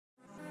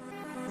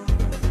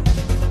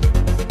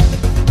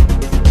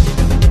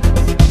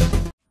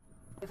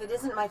It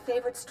isn't my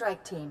favorite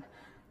strike team.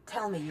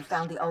 Tell me you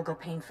found the Ulgo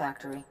paint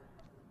factory.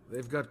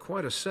 They've got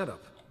quite a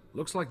setup.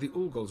 Looks like the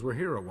Ulgos were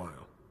here a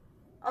while.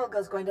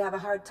 Ulgo's going to have a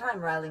hard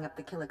time riling up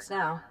the Killiks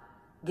now.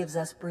 Gives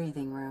us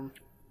breathing room.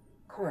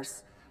 Of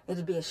course,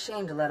 it'd be a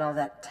shame to let all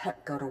that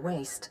tech go to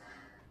waste.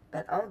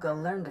 But Ulgo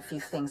learned a few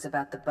things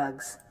about the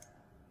bugs.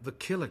 The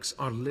Killiks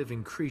are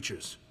living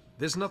creatures.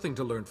 There's nothing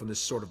to learn from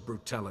this sort of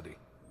brutality.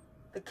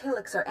 The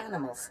Killiks are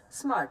animals.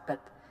 Smart, but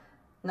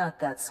not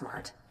that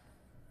smart.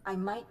 I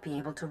might be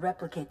able to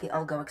replicate the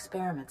Ulgo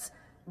experiments.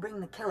 Bring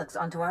the Killiks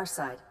onto our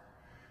side.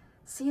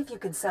 See if you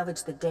can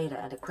salvage the data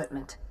and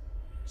equipment.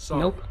 Sorry,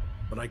 Nope.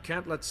 but I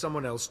can't let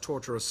someone else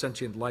torture a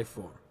sentient life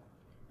form.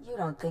 You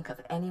don't think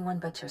of anyone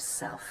but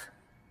yourself.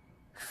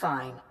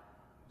 Fine.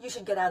 You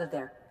should get out of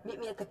there. Meet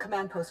me at the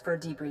command post for a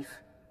debrief.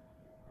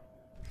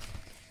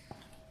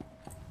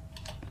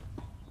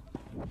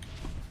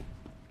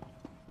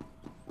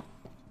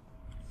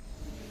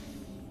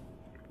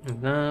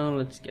 Now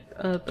let's get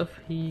out of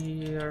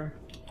here.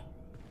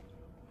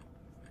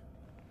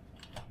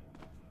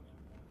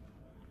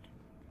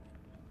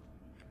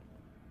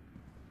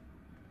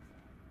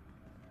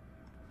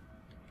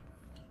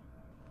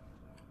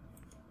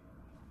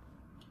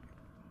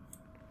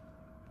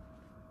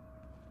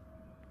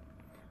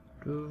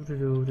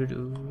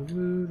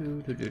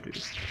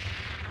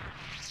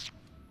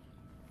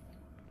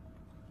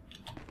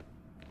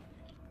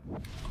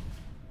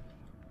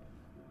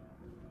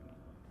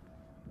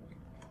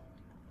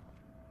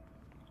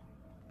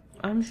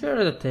 I'm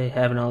sure that they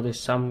have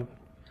noticed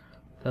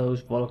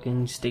those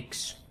walking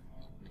sticks,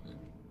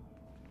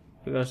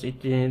 because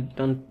it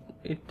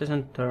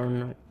doesn't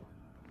turn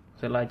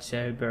the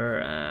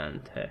lightsaber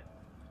and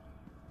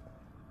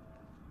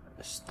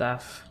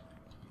staff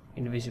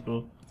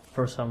invisible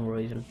for some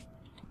reason.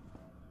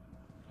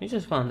 I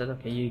just found that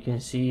okay, you can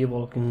see a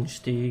walking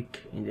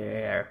stick in the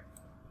air,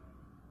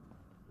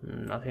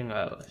 nothing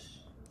else.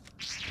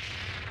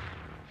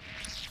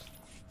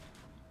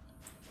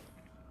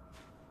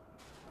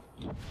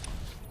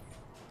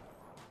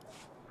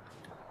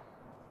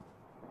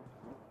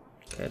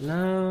 Okay,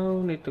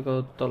 now need to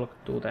go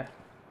talk to the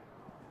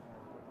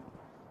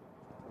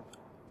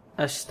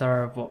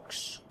SWTOR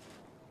Vox.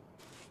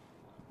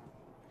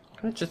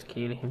 Can I just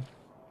kill him?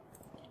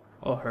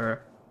 Or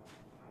her?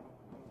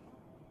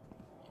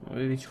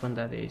 Which one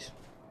that is?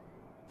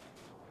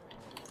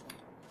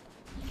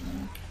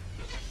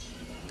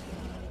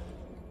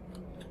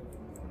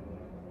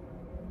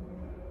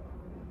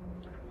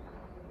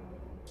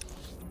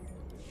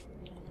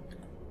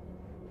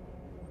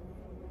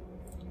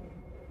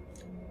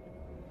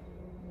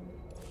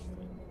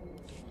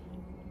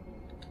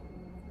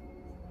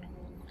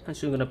 I'm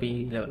soon gonna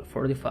be level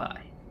 45.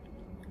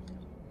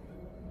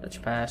 That's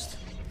fast.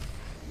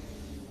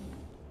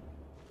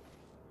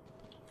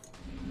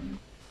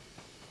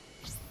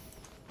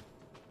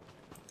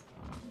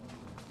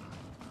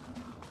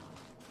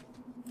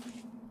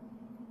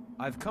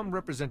 I've come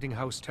representing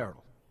House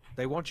Terrell.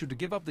 They want you to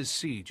give up this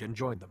siege and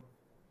join them.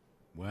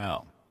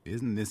 Well,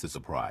 isn't this a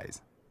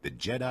surprise? The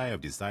Jedi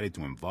have decided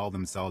to involve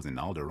themselves in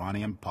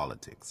Alderaanian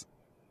politics.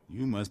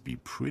 You must be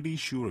pretty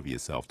sure of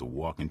yourself to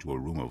walk into a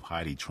room of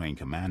highly trained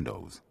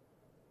commandos.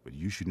 But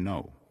you should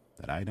know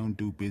that I don't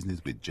do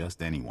business with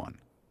just anyone.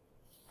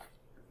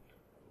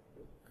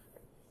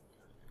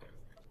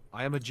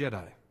 I am a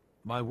Jedi.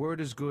 My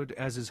word is good,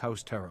 as is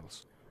House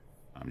Terrell's.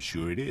 I'm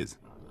sure it is,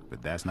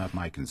 but that's not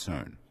my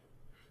concern.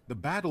 The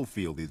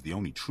battlefield is the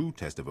only true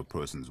test of a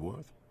person's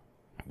worth.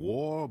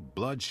 War,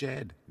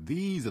 bloodshed,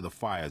 these are the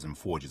fires and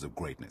forges of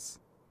greatness.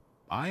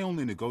 I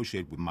only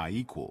negotiate with my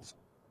equals.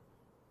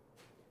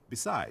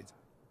 Besides,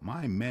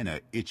 my men are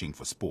itching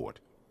for sport.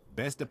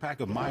 Best a pack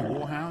of my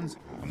warhounds,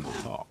 and we'll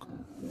talk.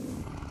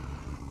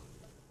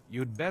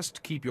 You'd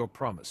best keep your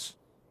promise.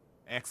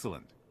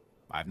 Excellent.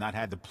 I've not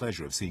had the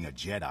pleasure of seeing a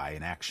Jedi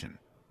in action.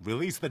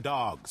 Release the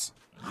dogs.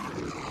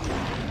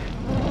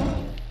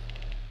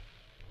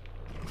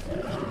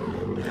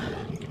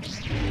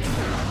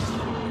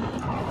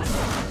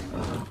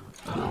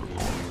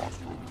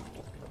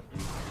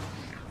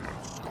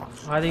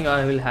 I think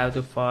I will have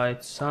to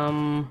fight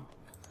some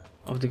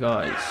of the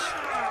guys.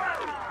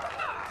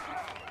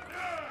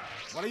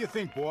 What do you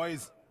think,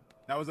 boys?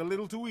 That was a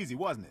little too easy,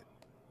 wasn't it?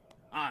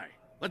 Aye.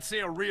 Let's see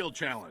a real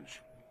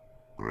challenge.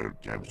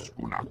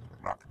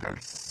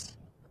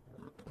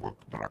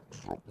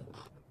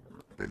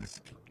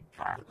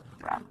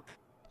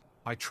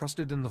 I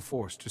trusted in the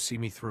Force to see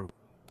me through.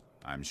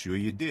 I'm sure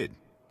you did.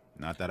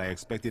 Not that I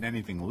expected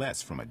anything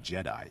less from a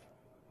Jedi.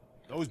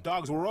 Those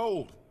dogs were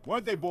old,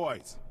 weren't they,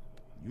 boys?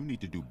 You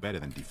need to do better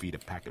than defeat a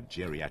pack of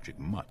geriatric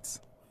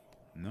mutts.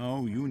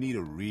 No, you need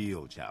a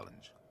real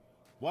challenge.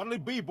 What'll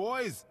it be,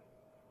 boys?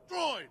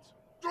 Droids!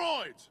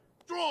 Droids!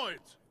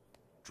 Droids!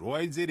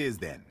 Droids it is,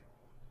 then.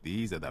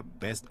 These are the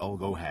best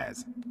Ulgo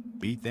has.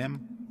 Beat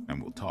them,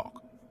 and we'll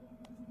talk.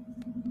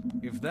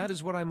 If that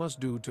is what I must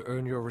do to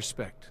earn your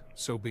respect,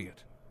 so be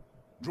it.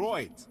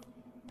 Droids!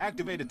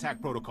 Activate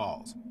attack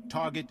protocols.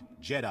 Target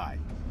Jedi.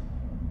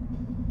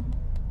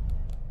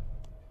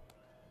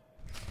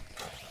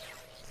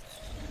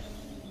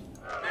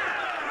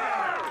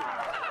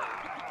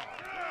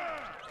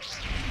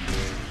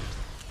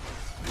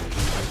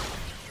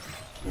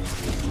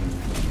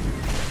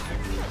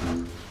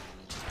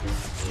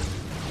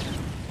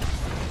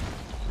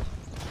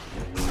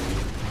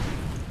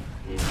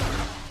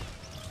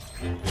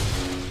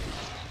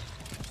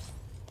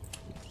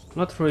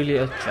 Not really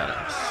a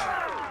challenge.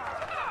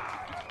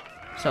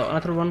 So,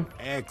 another one.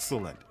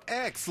 Excellent,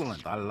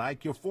 excellent. I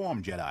like your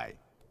form, Jedi.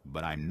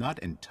 But I'm not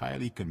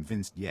entirely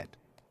convinced yet.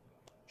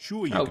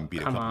 Sure, you can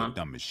beat a couple of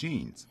dumb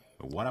machines,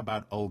 but what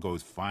about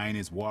Ulgo's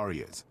finest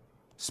warriors?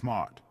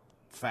 Smart,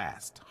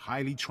 fast,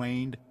 highly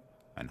trained,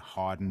 and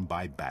hardened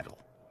by battle.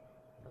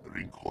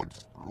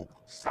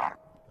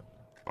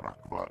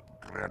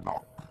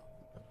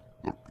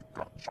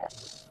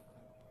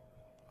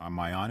 On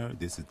my honor,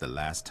 this is the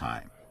last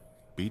time.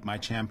 Beat my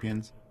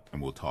champions, and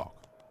we'll talk.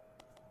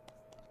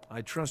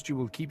 I trust you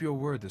will keep your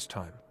word this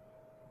time.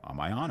 On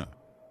my honor.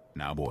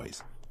 Now,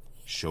 boys,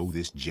 show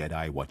this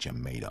Jedi what you're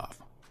made of.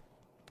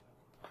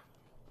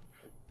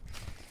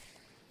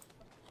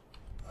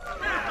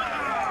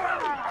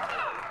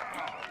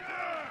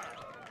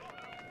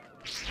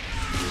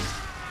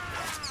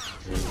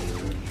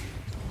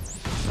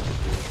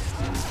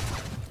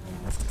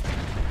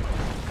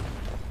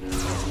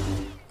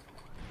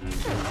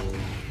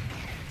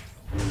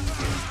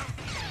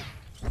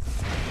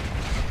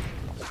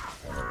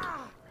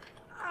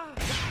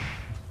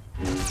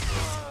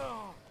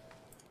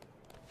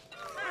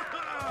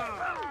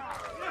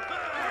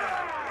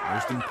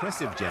 Most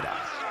impressive, Jedi.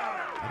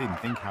 I didn't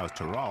think House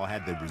SWTOR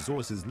had the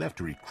resources left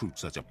to recruit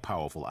such a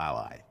powerful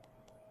ally.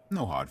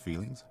 No hard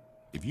feelings.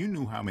 If you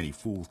knew how many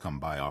fools come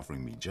by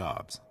offering me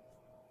jobs.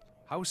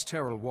 House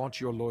SWTOR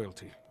wants your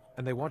loyalty,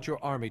 and they want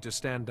your army to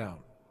stand down.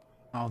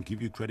 I'll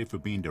give you credit for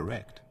being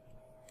direct.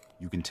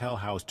 You can tell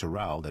House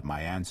SWTOR that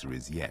my answer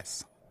is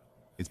yes.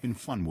 It's been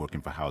fun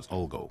working for House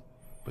Ulgo,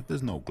 but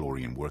there's no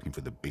glory in working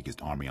for the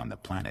biggest army on the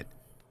planet.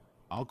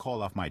 I'll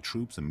call off my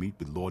troops and meet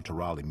with Lord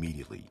Taral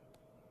immediately.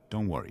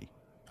 Don't worry,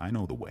 I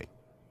know the way.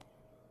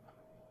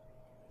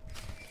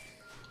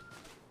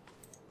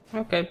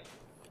 Okay.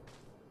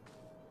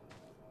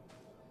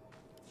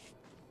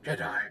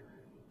 Jedi,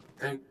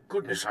 thank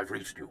goodness I've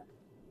reached you.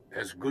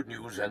 There's good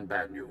news and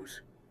bad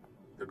news.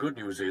 The good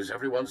news is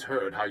everyone's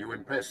heard how you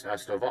impressed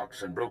Astor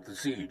Vox and broke the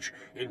siege,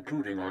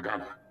 including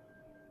Organa.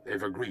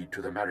 They've agreed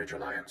to the marriage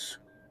alliance.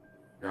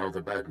 Now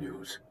the bad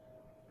news.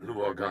 Lou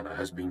Organa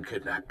has been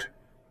kidnapped.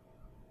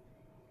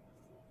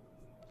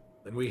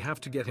 Then we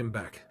have to get him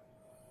back.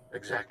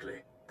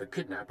 Exactly. The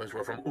kidnappers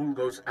were from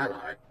Ulgo's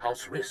ally,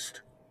 House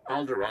Rist,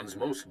 Alderaan's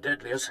most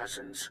deadly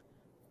assassins.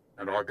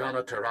 An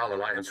Organa-Taral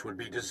alliance would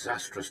be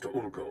disastrous to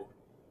Ulgo.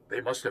 They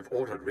must have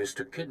ordered Rist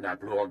to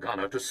kidnap Lou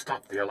Organa to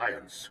stop the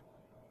alliance.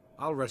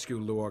 I'll rescue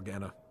Lou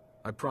Organa.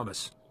 I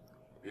promise.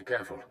 Be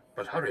careful,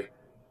 but hurry.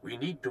 We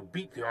need to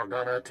beat the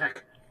Organa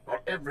attack,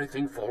 or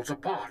everything falls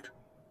apart.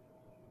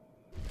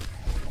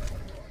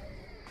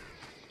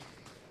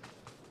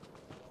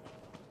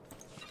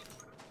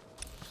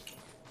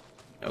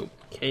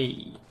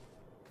 Okay.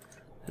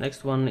 The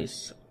next one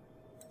is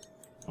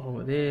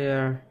over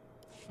there.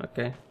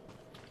 Okay.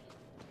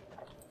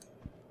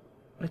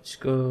 Let's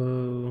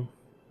go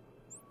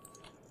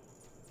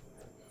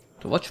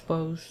to watch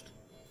post.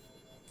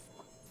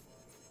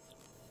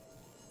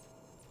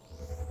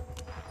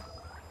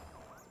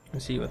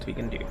 And see what we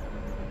can do.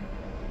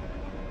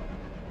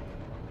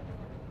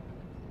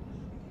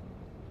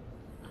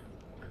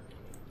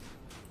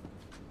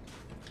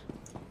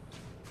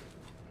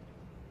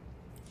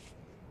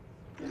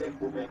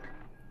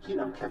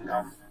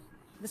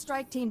 The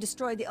strike team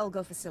destroyed the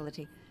Ulgo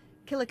facility.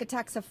 Killik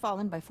attacks have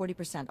fallen by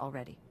 40%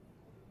 already.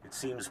 It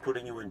seems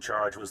putting you in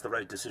charge was the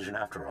right decision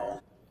after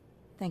all.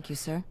 Thank you,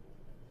 sir.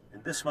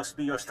 And this must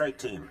be your strike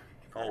team.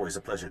 Always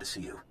a pleasure to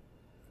see you.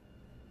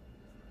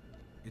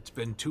 It's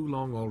been too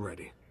long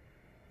already.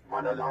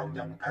 But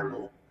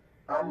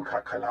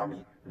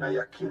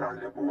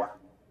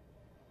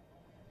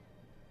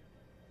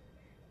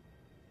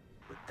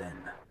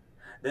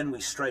then we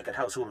strike at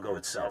House Ulgo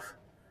itself.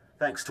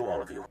 Thanks to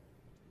all of you.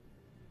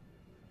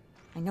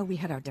 I know we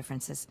had our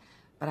differences,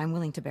 but I'm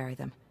willing to bury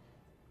them.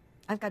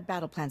 I've got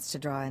battle plans to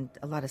draw and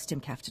a lot of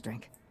stimcaf to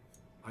drink.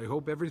 I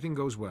hope everything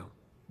goes well.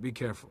 Be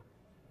careful.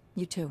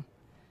 You too.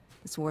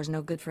 This war's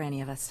no good for any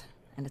of us,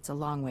 and it's a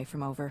long way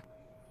from over.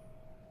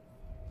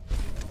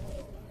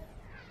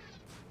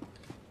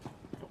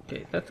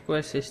 Okay, that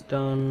quest is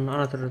done.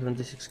 Another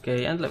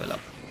 26k and level up.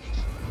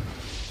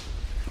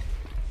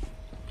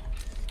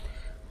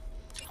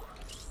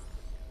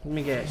 Let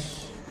me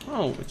guess.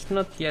 Oh, it's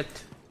not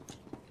yet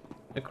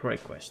a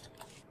correct quest.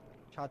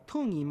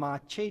 Chatungi ma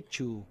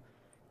chechu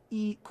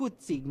I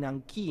kutsig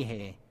nang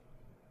kihe.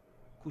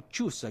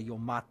 Kuchusa yo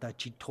mata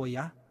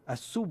chitoya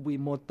asubwi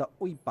mota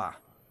uipa.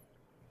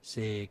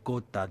 Se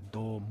gota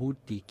do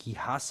muti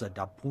kihasa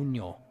da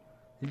puño.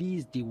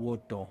 Liz di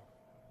woto.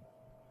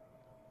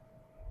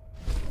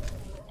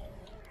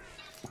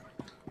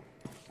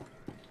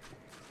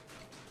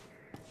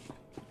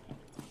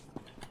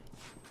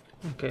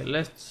 Okay,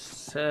 let's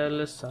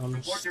sell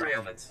some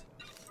stuff.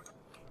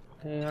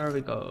 There we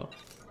go.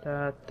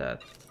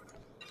 That.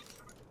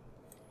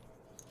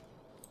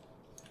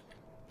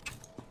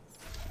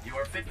 You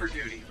are fit for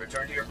duty.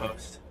 Return to your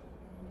post.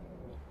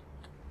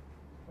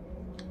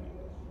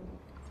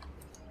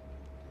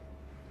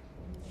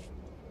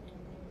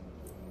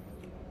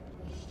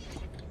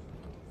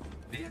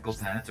 medical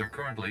plants are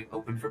currently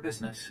open for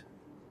business.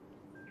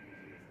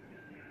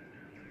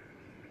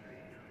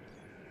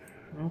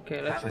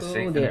 Okay, let's Have a go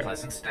safe there and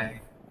pleasant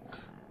stay.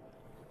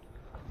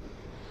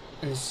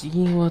 and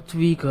see what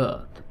we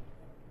got.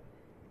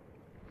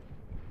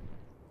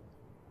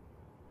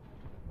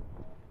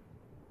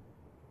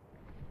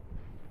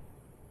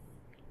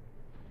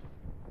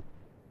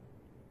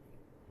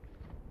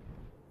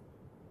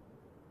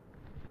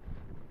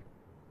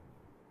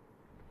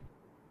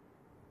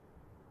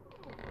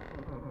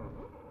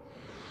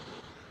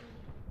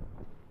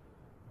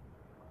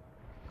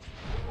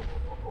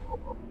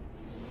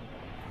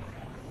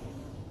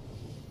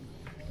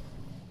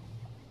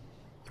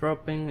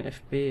 Dropping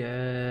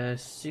FPS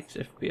 6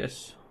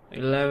 FPS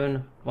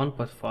 11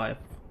 1.5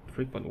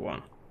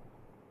 3.1.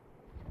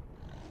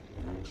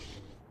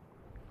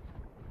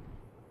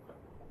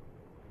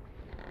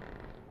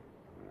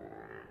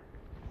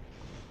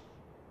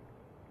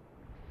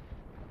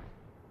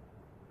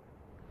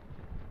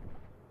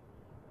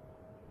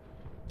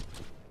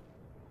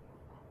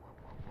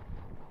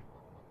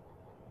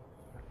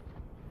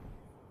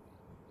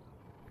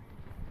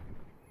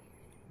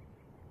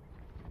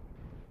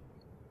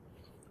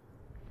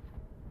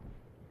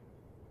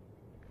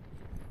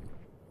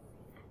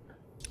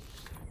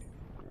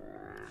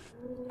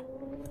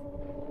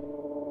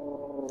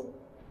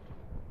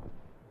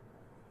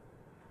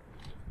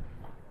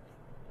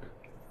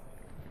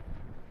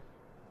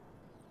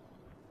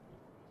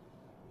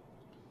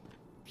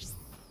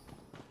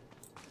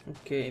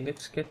 Okay,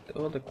 let's get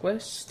all the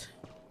quests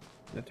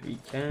that we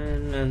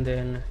can, and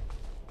then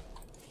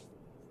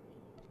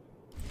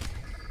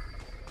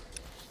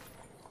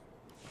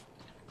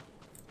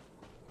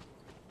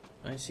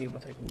I see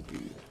what I can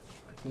do.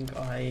 I think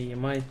I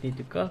might need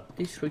to cut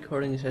this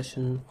recording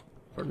session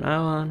for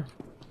now on.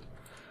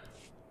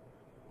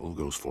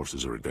 Ulgo's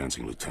forces are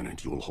advancing,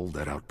 Lieutenant. You will hold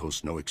that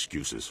outpost, no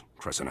excuses.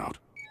 Crescent out.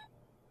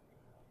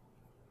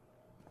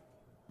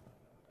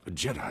 A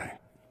Jedi.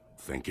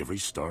 Thank every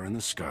star in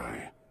the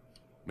sky.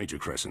 Major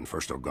Crescent,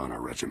 1st Organa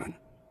Regiment.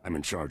 I'm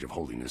in charge of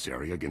holding this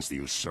area against the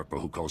usurper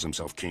who calls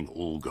himself King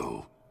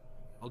Ulgo.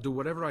 I'll do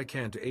whatever I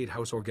can to aid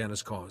House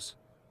Organa's cause.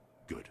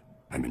 Good.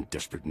 I'm in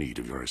desperate need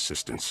of your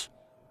assistance.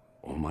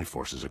 All my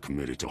forces are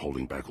committed to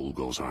holding back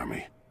Ulgo's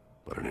army,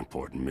 but an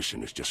important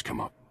mission has just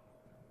come up.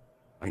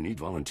 I need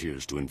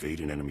volunteers to invade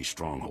an enemy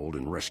stronghold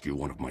and rescue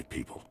one of my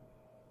people.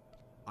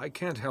 I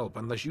can't help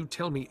unless you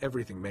tell me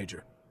everything,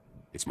 Major.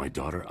 It's my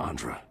daughter,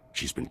 Andra.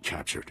 She's been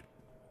captured.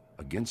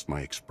 Against my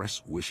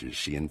express wishes,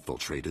 she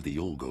infiltrated the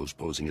Ulgos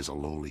posing as a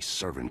lowly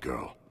servant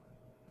girl.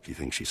 She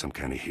thinks she's some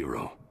kind of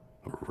hero.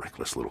 A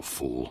reckless little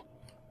fool.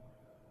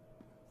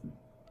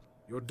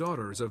 Your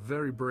daughter is a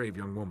very brave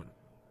young woman.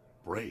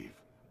 Brave?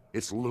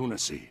 It's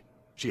lunacy.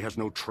 She has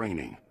no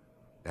training.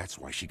 That's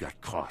why she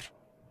got caught.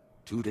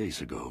 2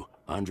 days ago,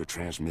 Andra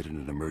transmitted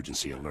an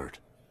emergency alert.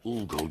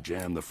 Ulgo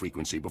jammed the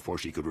frequency before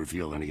she could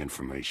reveal any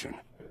information.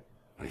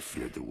 I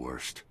feared the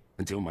worst,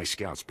 until my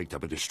scouts picked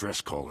up a distress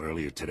call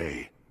earlier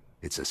today.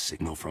 It's a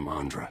signal from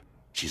Andra.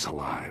 She's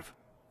alive.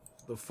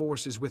 The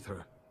Force is with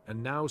her,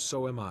 and now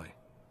so am I.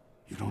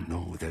 You don't know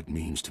what that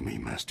means to me,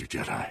 Master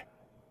Jedi.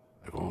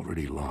 I've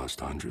already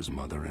lost Andra's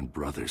mother and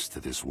brothers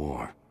to this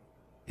war.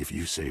 If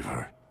you save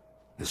her,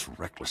 this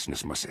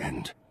recklessness must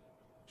end.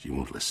 She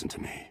won't listen to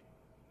me,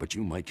 but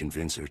you might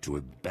convince her to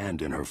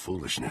abandon her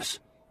foolishness.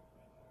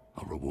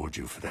 I'll reward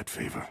you for that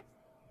favor.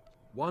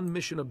 One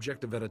mission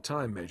objective at a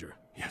time, Major.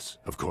 Yes,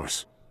 of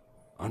course.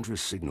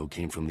 Andra's signal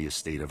came from the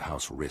estate of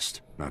House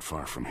Rist, not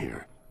far from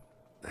here.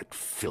 That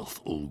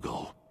filth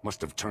Ulgo must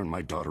have turned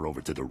my daughter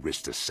over to the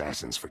Rist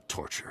assassins for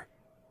torture.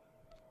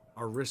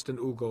 Are Rist and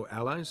Ulgo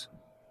allies?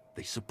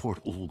 They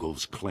support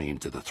Ulgo's claim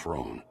to the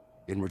throne.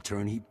 In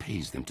return, he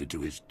pays them to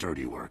do his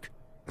dirty work.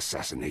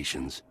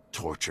 Assassinations,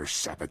 torture,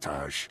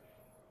 sabotage.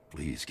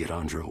 Please get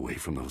Andra away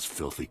from those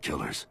filthy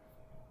killers.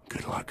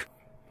 Good luck.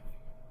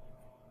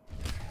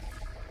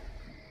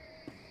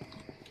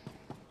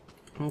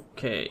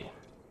 Okay.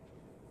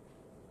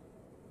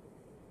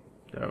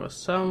 There was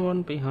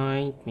someone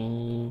behind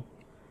me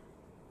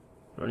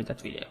during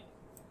that video.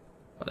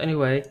 But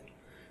anyway,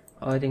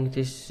 I think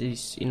this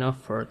is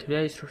enough for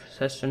today's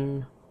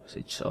session.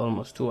 It's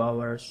almost 2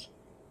 hours.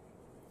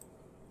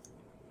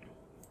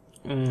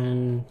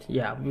 And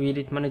yeah, we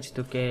did manage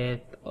to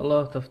get a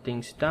lot of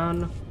things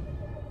done.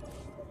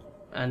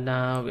 And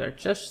now we are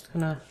just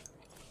gonna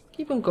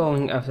keep on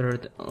going after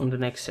it on the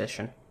next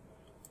session.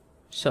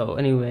 So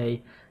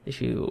anyway,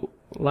 if you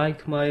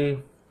liked my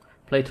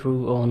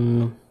playthrough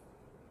on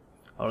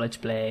or let's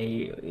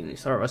play in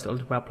Star Wars: The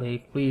Old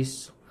Republic,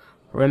 please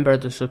remember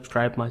to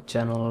subscribe my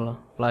channel,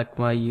 like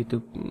my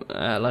YouTube,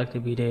 like the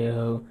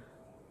video,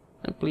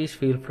 and please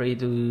feel free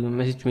to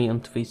message me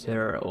on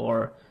Twitter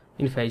or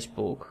in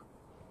Facebook.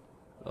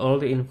 All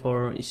the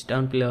info is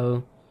down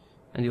below,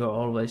 and you are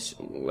always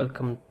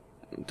welcome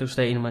to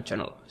stay in my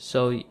channel.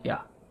 So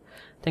yeah,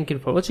 thank you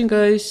for watching,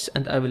 guys,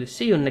 and I will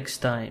see you next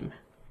time.